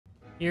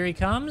Here he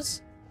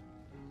comes.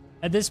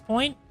 At this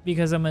point,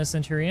 because I'm a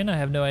Centurion, I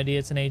have no idea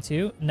it's an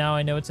A2. Now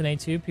I know it's an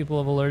A2. People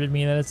have alerted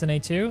me that it's an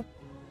A2.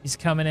 He's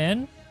coming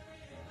in.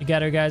 You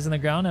got our guys on the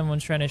ground.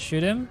 Everyone's trying to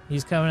shoot him.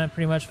 He's coming at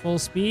pretty much full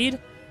speed.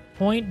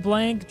 Point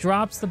blank,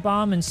 drops the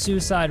bomb, and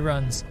suicide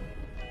runs.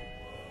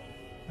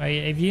 All right,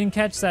 if you didn't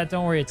catch that,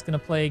 don't worry. It's going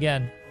to play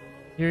again.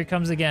 Here it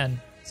comes again.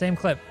 Same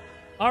clip.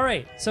 All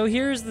right, so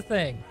here's the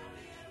thing.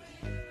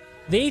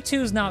 The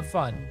A2 is not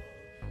fun.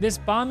 This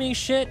bombing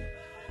shit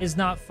is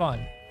not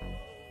fun.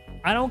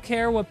 I don't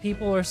care what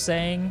people are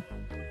saying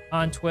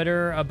on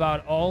Twitter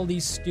about all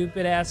these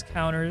stupid-ass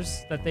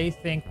counters that they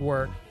think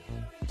work.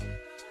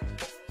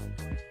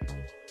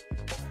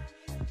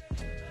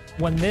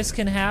 When this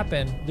can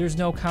happen, there's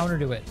no counter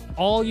to it.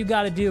 All you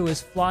gotta do is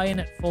fly in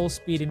at full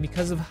speed, and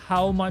because of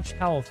how much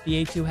health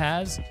the A2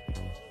 has,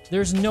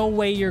 there's no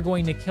way you're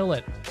going to kill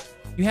it.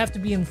 You have to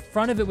be in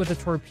front of it with a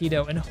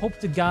torpedo and hope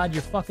to God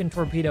your fucking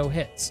torpedo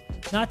hits.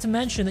 Not to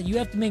mention that you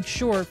have to make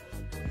sure...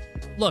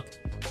 Look,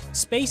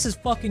 space is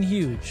fucking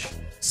huge.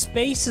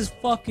 Space is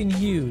fucking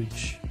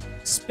huge.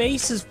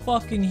 Space is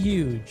fucking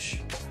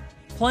huge.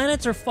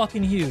 Planets are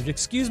fucking huge.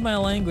 Excuse my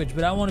language,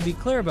 but I want to be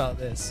clear about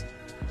this.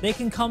 They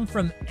can come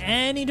from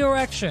any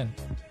direction,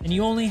 and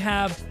you only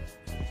have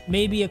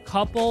maybe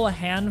a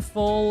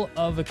handful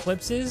of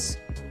eclipses.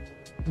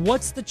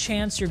 What's the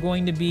chance you're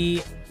going to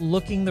be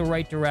looking the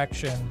right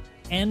direction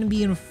and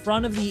be in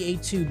front of the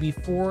A2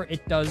 before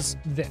it does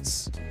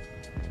this?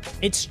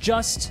 It's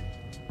just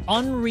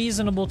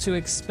unreasonable to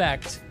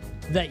expect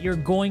that you're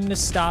going to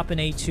stop an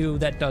A2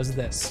 that does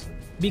this,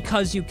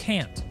 because you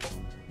can't.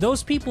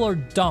 Those people are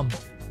dumb.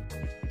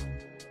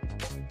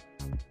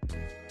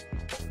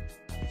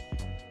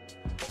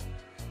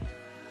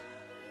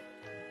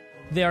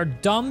 They are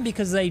dumb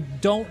because they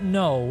don't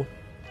know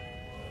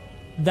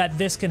that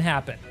this can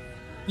happen.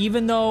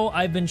 Even though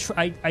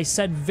I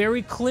said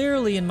very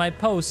clearly in my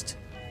post,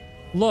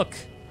 look,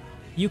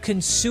 you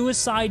can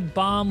suicide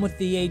bomb with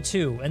the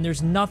A2, and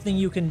there's nothing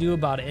you can do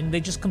about it, and they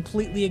just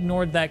completely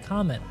ignored that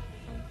comment.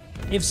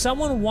 If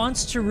someone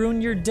wants to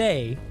ruin your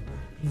day,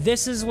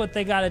 this is what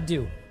they gotta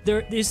do.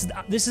 This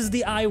is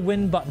the I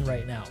win button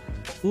right now.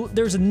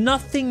 There's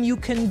nothing you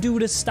can do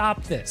to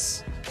stop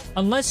this.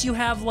 Unless you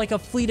have like a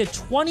fleet of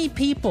 20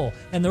 people,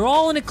 and they're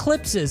all in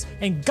eclipses,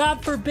 and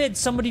God forbid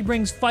somebody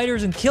brings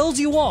fighters and kills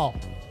you all.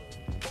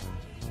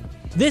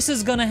 This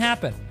is gonna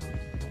happen.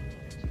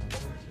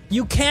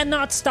 You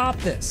cannot stop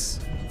this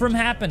from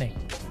happening.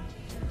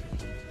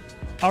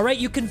 All right,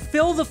 you can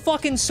fill the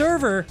fucking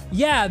server.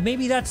 Yeah,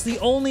 maybe that's the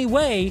only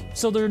way,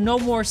 so there are no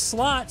more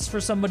slots for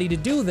somebody to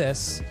do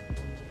this.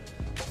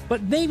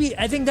 But maybe,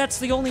 I think that's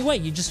the only way.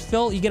 You just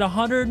you get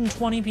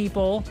 120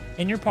 people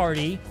in your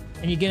party,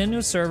 and you get into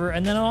a server,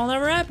 and then it'll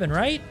never happen,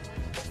 right?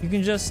 You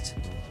can just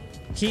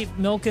keep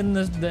milking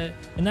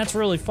and that's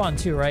really fun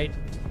too, right?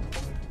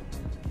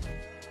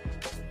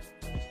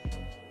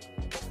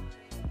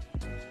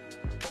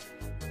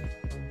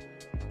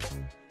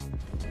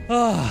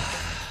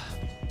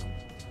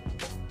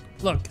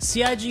 Look,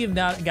 CIG have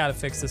not got to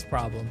fix this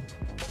problem.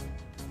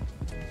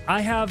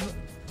 I have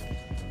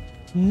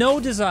no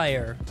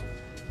desire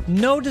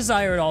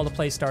at all to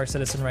play Star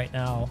Citizen right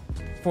now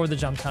for the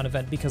Jump Town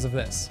event because of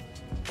this.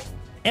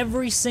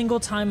 Every single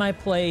time I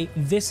play,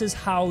 this is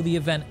how the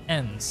event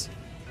ends.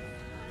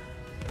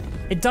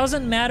 It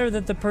doesn't matter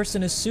that the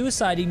person is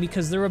suiciding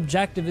because their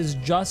objective is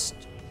just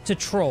to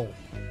troll.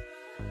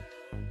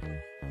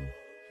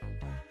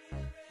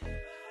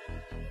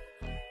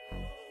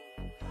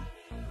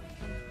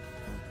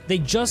 They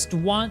just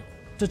want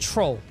to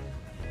troll.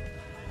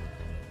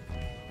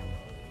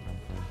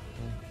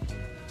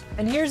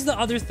 And here's the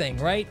other thing,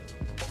 right?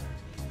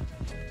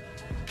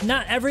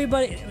 Not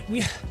everybody...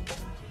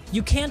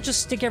 You can't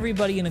just stick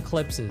everybody in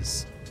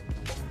eclipses.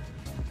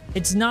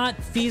 It's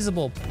not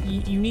feasible.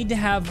 You need to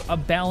have a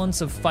balance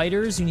of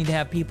fighters. You need to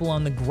have people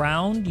on the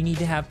ground. You need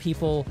to have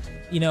people,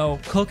 you know,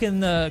 cooking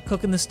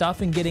the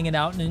stuff and getting it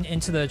out and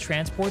into the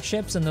transport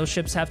ships, and those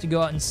ships have to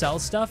go out and sell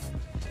stuff.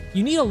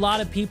 You need a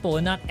lot of people,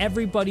 and not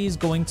everybody is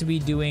going to be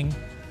doing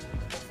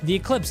the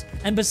eclipse.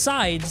 And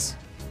besides,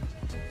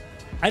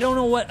 I don't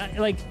know what,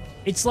 like,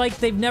 it's like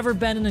they've never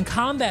been in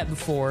combat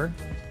before.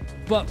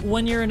 But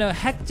when you're in a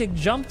hectic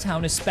jump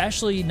town,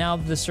 especially now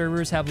that the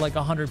servers have like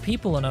 100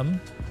 people in them,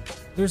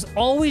 there's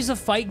always a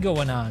fight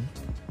going on.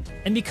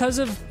 And because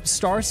of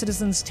Star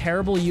Citizen's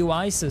terrible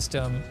UI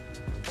system,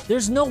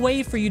 there's no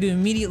way for you to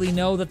immediately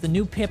know that the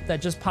new pip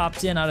that just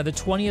popped in out of the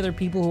 20 other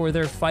people who are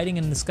there fighting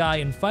in the sky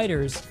and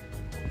fighters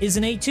is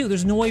an A2.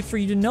 There's no way for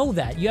you to know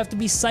that. You have to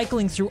be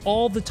cycling through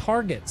all the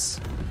targets.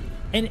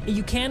 And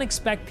you can't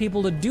expect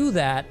people to do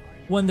that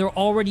when they're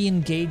already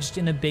engaged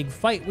in a big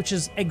fight, which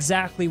is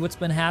exactly what's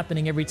been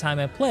happening every time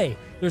I play.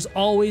 There's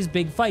always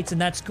big fights,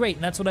 and that's great,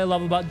 and that's what I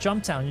love about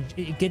Jump Town.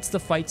 It gets the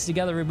fights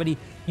together. Everybody,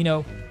 you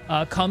know,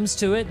 comes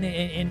to it,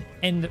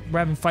 and we're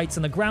having fights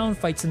on the ground,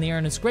 fights in the air,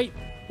 and it's great.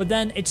 But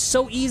then it's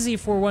so easy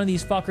for one of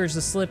these fuckers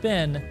to slip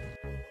in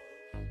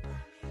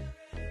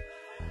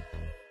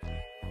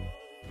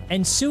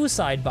and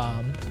suicide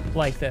bomb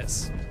like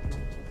this.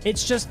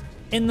 It's just,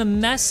 in the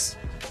mess,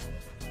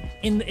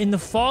 in the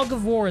fog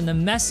of war, in the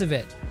mess of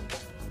it,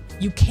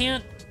 you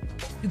can't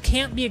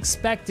be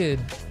expected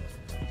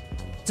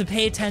to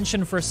pay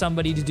attention for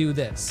somebody to do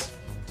this.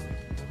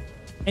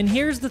 And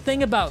here's the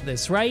thing about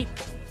this, right?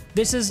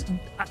 This is,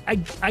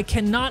 I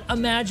cannot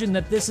imagine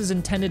that this is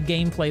intended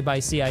gameplay by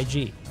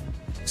CIG.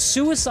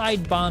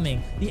 Suicide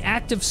bombing, the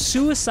act of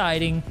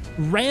suiciding,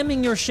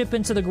 ramming your ship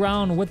into the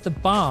ground with the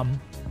bomb,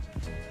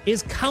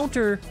 is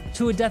counter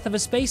to a death of a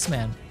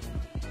spaceman.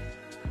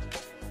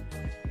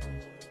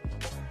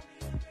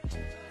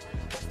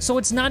 So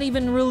it's not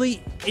even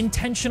really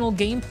intentional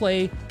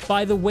gameplay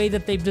by the way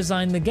that they've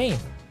designed the game.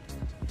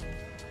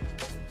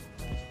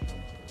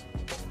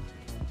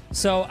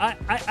 So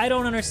I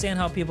don't understand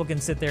how people can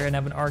sit there and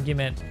have an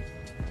argument.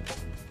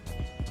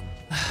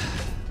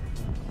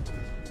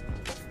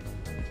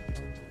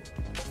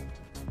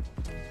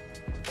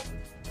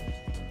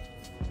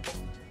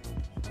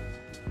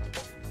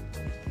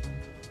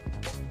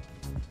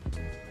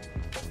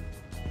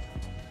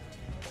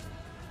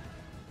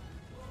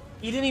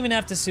 He didn't even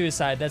have to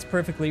suicide. That's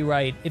perfectly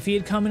right. If he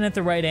had come in at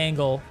the right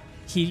angle,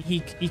 he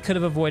could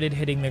have avoided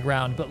hitting the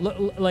ground. But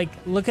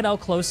look at how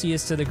close he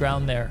is to the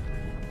ground there.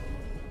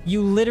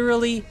 You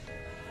literally,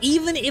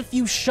 even if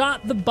you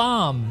shot the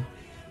bomb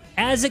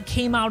as it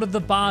came out of the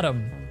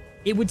bottom,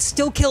 it would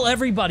still kill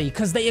everybody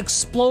because they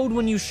explode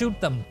when you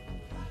shoot them.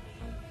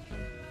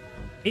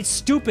 It's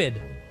stupid.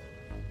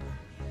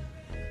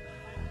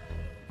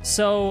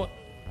 So,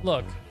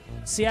 look,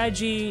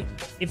 CIG,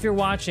 if you're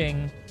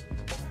watching,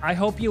 I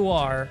hope you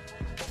are,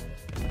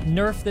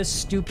 nerf this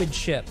stupid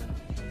ship.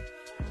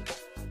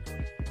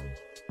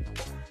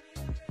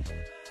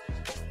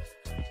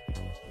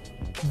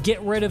 Get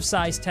rid of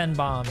size 10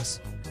 bombs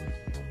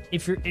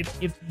if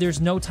there's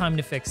no time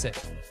to fix it,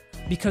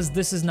 because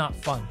this is not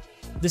fun.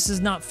 This is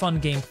not fun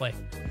gameplay.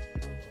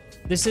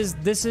 This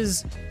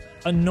is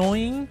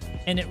annoying,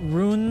 and it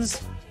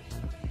ruins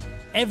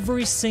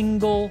every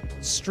single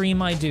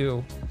stream I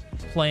do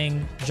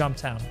playing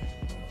Jumptown,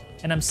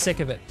 and I'm sick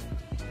of it.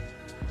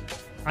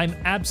 I'm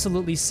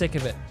absolutely sick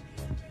of it.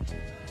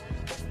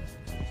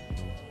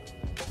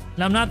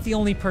 And I'm not the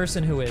only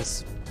person who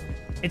is.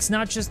 It's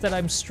not just that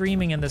I'm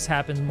streaming and this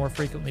happens more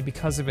frequently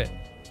because of it.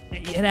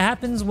 It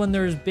happens when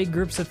there's big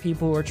groups of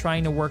people who are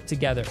trying to work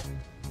together.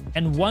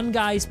 And one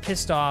guy's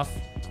pissed off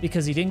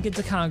because he didn't get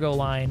to Congo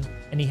line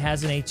and he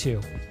has an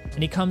A2.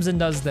 And he comes and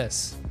does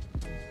this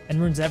and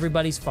ruins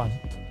everybody's fun.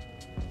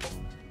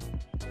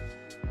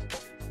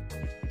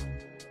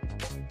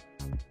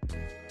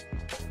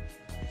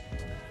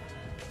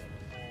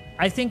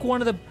 I think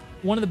one of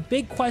the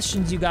big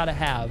questions you gotta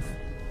have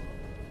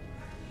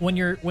when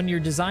you're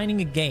designing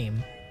a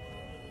game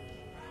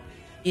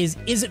is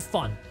it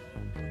fun?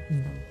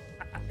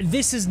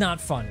 This is not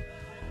fun.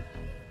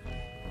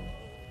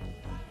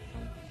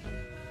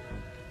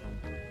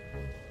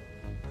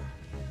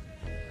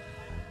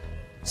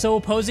 So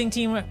opposing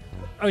team,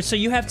 so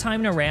you have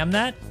time to ram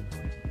that?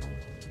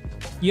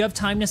 You have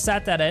time to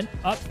set that in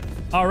up.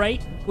 All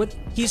right,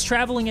 he's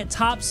traveling at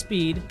top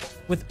speed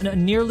with a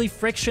nearly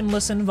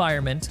frictionless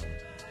environment.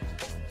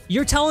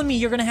 You're telling me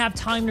you're gonna have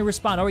time to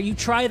respond. All right, you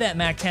try that,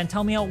 Mac10.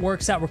 Tell me how it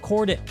works out.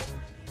 Record it.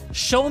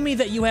 Show me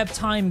that you have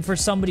time for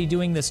somebody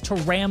doing this to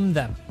ram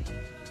them.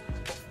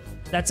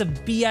 That's a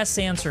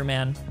BS answer,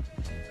 man.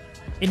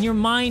 In your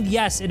mind,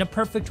 yes. In a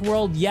perfect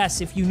world,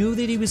 yes. If you knew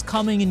that he was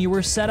coming and you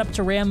were set up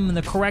to ram him in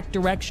the correct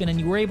direction and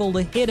you were able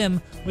to hit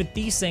him with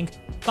desync,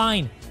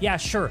 fine. Yeah,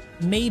 sure.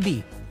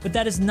 Maybe. But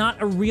that is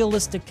not a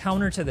realistic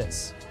counter to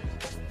this.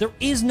 There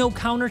is no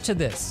counter to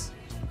this.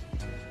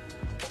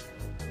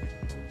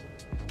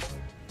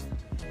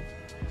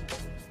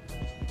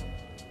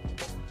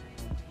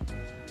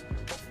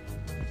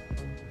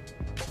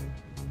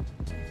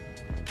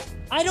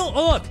 I don't,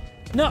 look,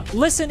 no,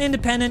 listen,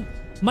 Independent.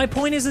 My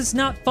point is it's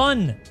not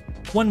fun.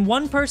 When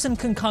one person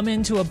can come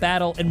into a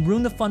battle and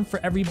ruin the fun for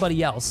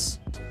everybody else,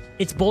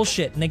 it's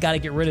bullshit and they gotta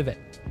get rid of it.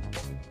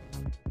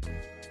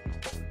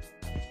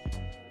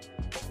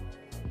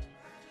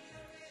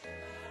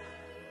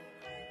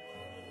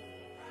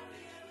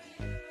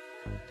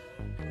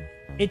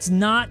 It's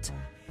not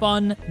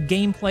fun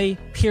gameplay,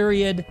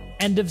 period,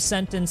 end of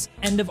sentence,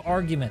 end of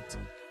argument.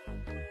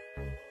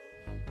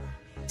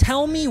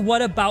 Tell me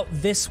what about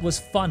this was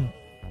fun.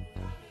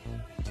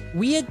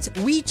 We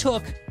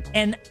took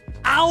an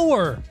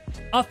hour,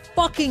 a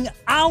fucking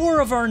hour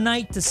of our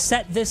night to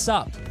set this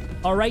up,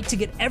 all right? To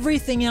get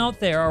everything out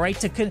there, all right?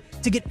 To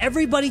get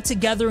everybody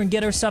together and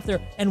get our stuff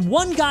there. And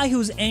one guy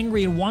who's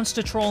angry and wants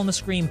to troll on the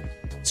stream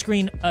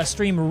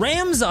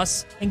rams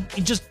us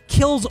and just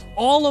kills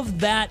all of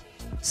that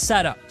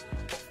setup.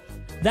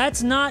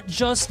 That's not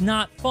just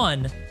not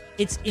fun,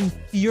 it's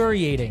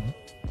infuriating.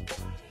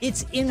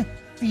 It's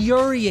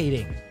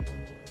infuriating.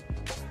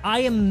 I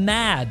am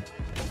mad.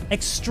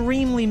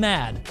 Extremely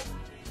mad.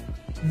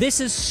 This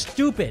is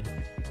stupid.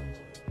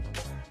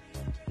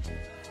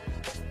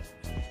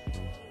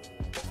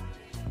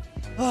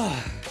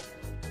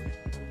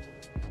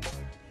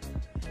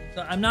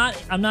 I'm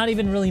not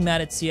even really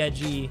mad at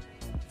CIG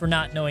for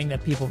not knowing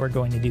that people were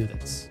going to do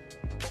this.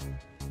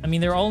 I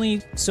mean, there are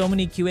only so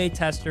many QA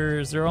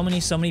testers, there are only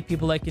so many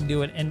people that can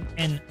do it,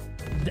 and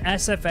the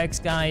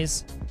SFX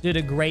guys did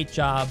a great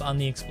job on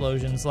the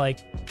explosions. Like,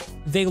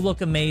 they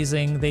look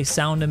amazing, they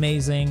sound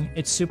amazing,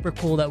 it's super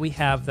cool that we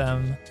have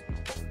them.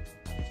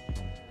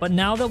 But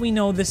now that we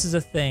know this is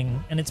a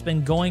thing, and it's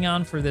been going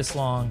on for this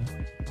long,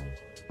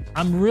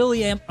 I'm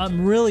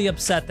really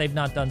upset they've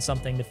not done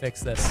something to fix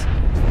this.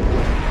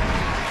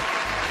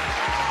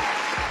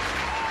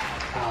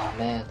 Oh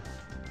man,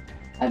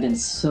 I've been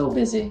so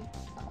busy.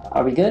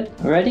 Are we good?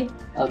 We ready?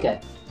 Okay.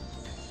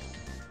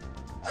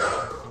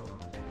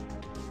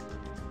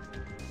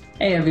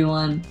 Hey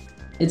everyone,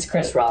 it's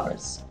Chris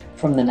Roberts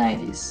from the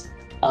 90s.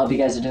 I hope you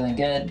guys are doing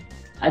good.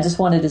 I just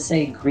wanted to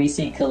say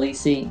Greasy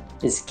Khaleesii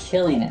is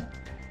killing it.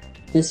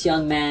 This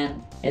young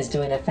man is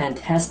doing a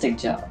fantastic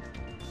job.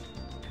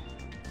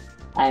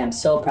 I am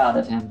so proud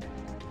of him.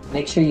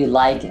 Make sure you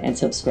like and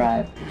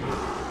subscribe.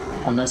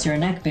 Unless you're a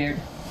neckbeard.